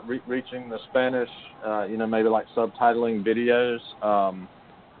about reaching the Spanish, maybe like subtitling videos.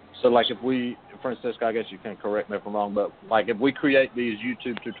 So like if we, Francisco, I guess you can correct me if I'm wrong, but like if we create these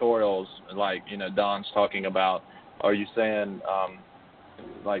YouTube tutorials, like, Don's talking about, are you saying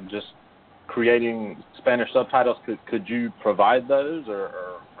like just creating Spanish subtitles, could you provide those,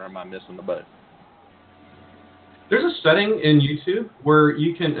 or am I missing the boat? There's a setting in YouTube where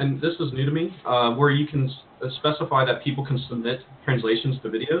you can, and this is new to me, where you can specify that people can submit translations to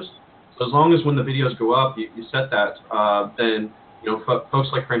videos. So as long as when the videos go up, you set that, then folks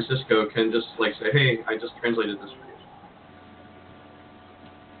like Francisco can just like say, hey, I just translated this video.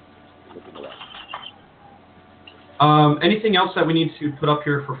 Anything else that we need to put up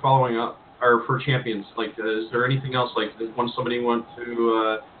here for following up or for champions? Like, is there anything else like when somebody want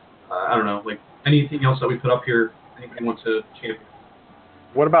to, I don't know, like anything else that we put up here? Anything want to champion?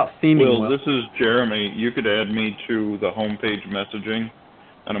 What about theming? Will, this is Jeremy. You could add me to the homepage messaging,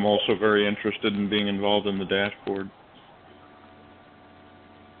 and I'm also very interested in being involved in the dashboard.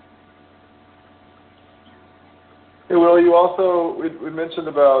 Hey, Will, you also, we mentioned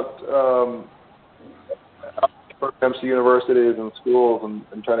about programs to universities and schools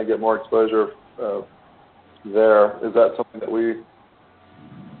and trying to get more exposure there. Is that something that we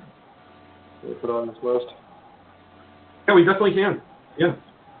put on this list? Yeah, we definitely can. Yeah.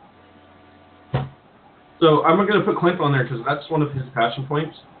 So I'm going to put Clint on there because that's one of his passion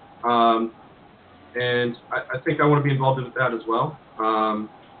points. And I think I want to be involved with that as well.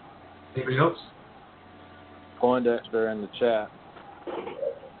 Anybody else? Poindexter in the chat.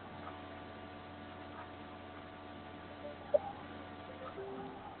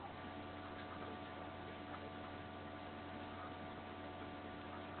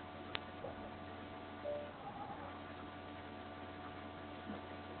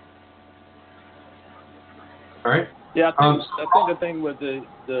 All right. Yeah, I think the thing with the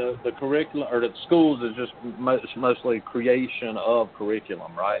curriculum or the schools is just mostly creation of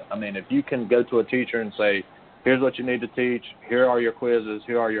curriculum, right? I mean, if you can go to a teacher and say, here's what you need to teach, here are your quizzes,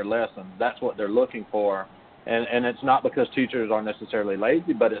 here are your lessons, that's what they're looking for. And it's not because teachers are necessarily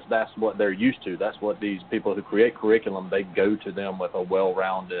lazy, but that's what they're used to. That's what these people who create curriculum, they go to them with a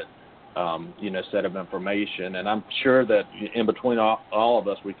well-rounded set of information. And I'm sure that in between all of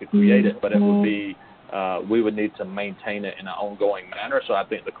us, we could create it, but it would be we would need to maintain it in an ongoing manner. So I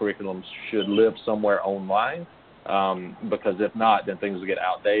think the curriculum should live somewhere online, because if not, then things will get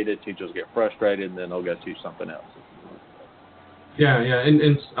outdated, teachers get frustrated, and then they'll go teach something else. Yeah,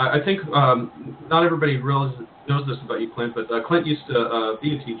 and I think not everybody knows this about you, Clint, but Clint used to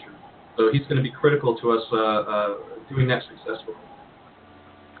be a teacher, so he's going to be critical to us doing that successfully.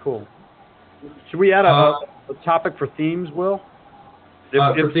 Cool. Should we add a topic for themes, Will?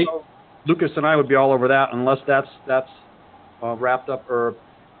 If so, Lucas and I would be all over that, unless that's wrapped up or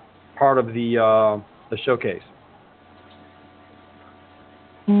part of the showcase.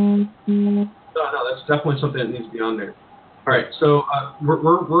 No, that's definitely something that needs to be on there. All right, so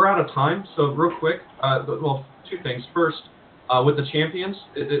we're out of time. So real quick, well, two things. First, with the champions,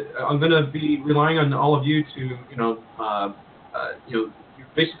 I'm going to be relying on all of you to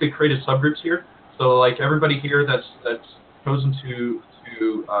basically create subgroups here. So like everybody here that's chosen to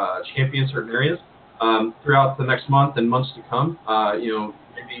champion certain areas throughout the next month and months to come.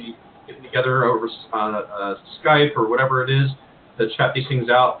 Maybe getting together over Skype or whatever it is to chat these things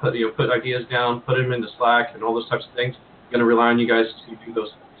out, put ideas down, put them into Slack, and all those types of things. I'm going to rely on you guys to do those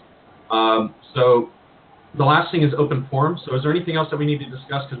things. So the last thing is open forum. So is there anything else that we need to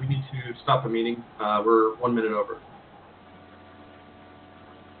discuss? Because we need to stop the meeting. We're 1 minute over.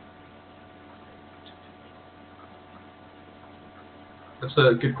 That's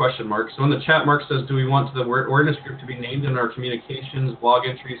a good question, Mark. So in the chat, Mark says, do we want the awareness group to be named in our communications, blog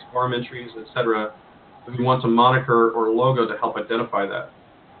entries, forum entries, etc.? Do we want a moniker or logo to help identify that?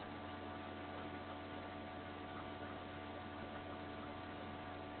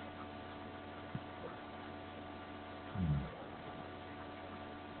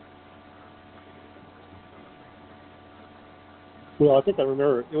 Well, I think I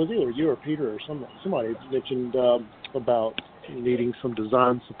remember it was either you or Peter or somebody mentioned about needing some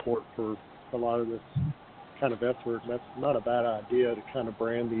design support for a lot of this kind of effort. That's not a bad idea to kind of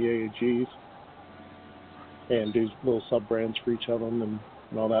brand the EAGs and do little sub-brands for each of them and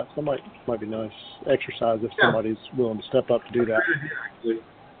all that. So it might be nice exercise if somebody's willing to step up to do that.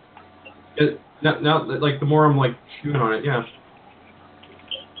 Now, like the more I'm like chewing on it, yeah.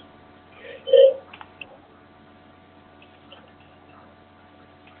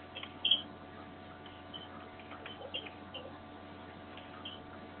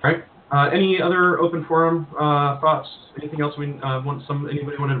 All right. Any other open forum thoughts? Anything else we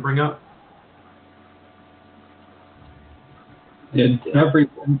anybody wanted to bring up? Did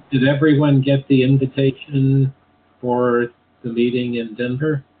everyone get the invitation for the meeting in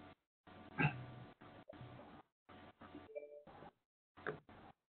Denver?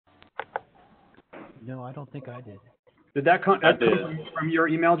 No, I don't think I did. Did that come from your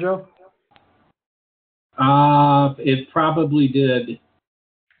email, Joe? It probably did.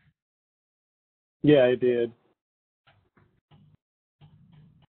 Yeah, it did.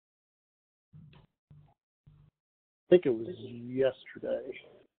 I think it was yesterday.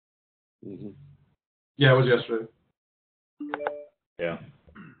 Mm-hmm. Yeah, it was yesterday. Yeah.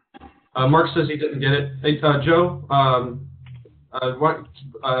 Mark says he didn't get it. Hey, Joe, why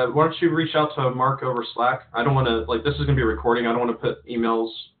don't you reach out to Mark over Slack? I don't want to, like, this is going to be a recording. I don't want to put emails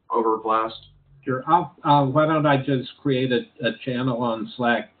over blast. Sure. Why don't I just create a channel on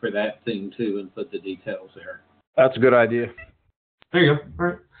Slack for that thing too and put the details there? That's a good idea. There you go. All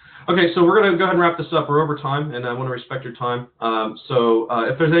right. Okay, so we're going to go ahead and wrap this up. We're over time, and I want to respect your time. So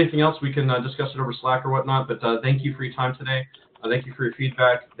if there's anything else, we can discuss it over Slack or whatnot. But thank you for your time today. Thank you for your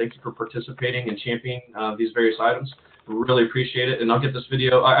feedback. Thank you for participating and championing these various items. Really appreciate it. And I'll get this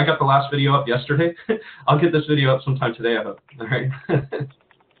video. I got the last video up yesterday. I'll get this video up sometime today, I hope. All right.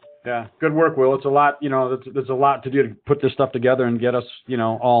 Yeah, good work, Will. It's a lot, there's a lot to do to put this stuff together and get us,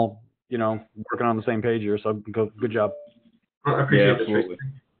 all, working on the same page here. So good job. I appreciate it. Absolutely.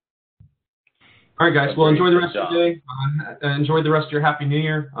 All right, guys. Well, enjoy the rest of your day. Enjoy the rest of your Happy New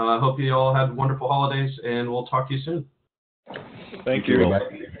Year. Hope you all had wonderful holidays, and we'll talk to you soon. Thank you. All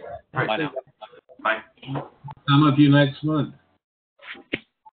right. Bye now. Bye. Some of you next month.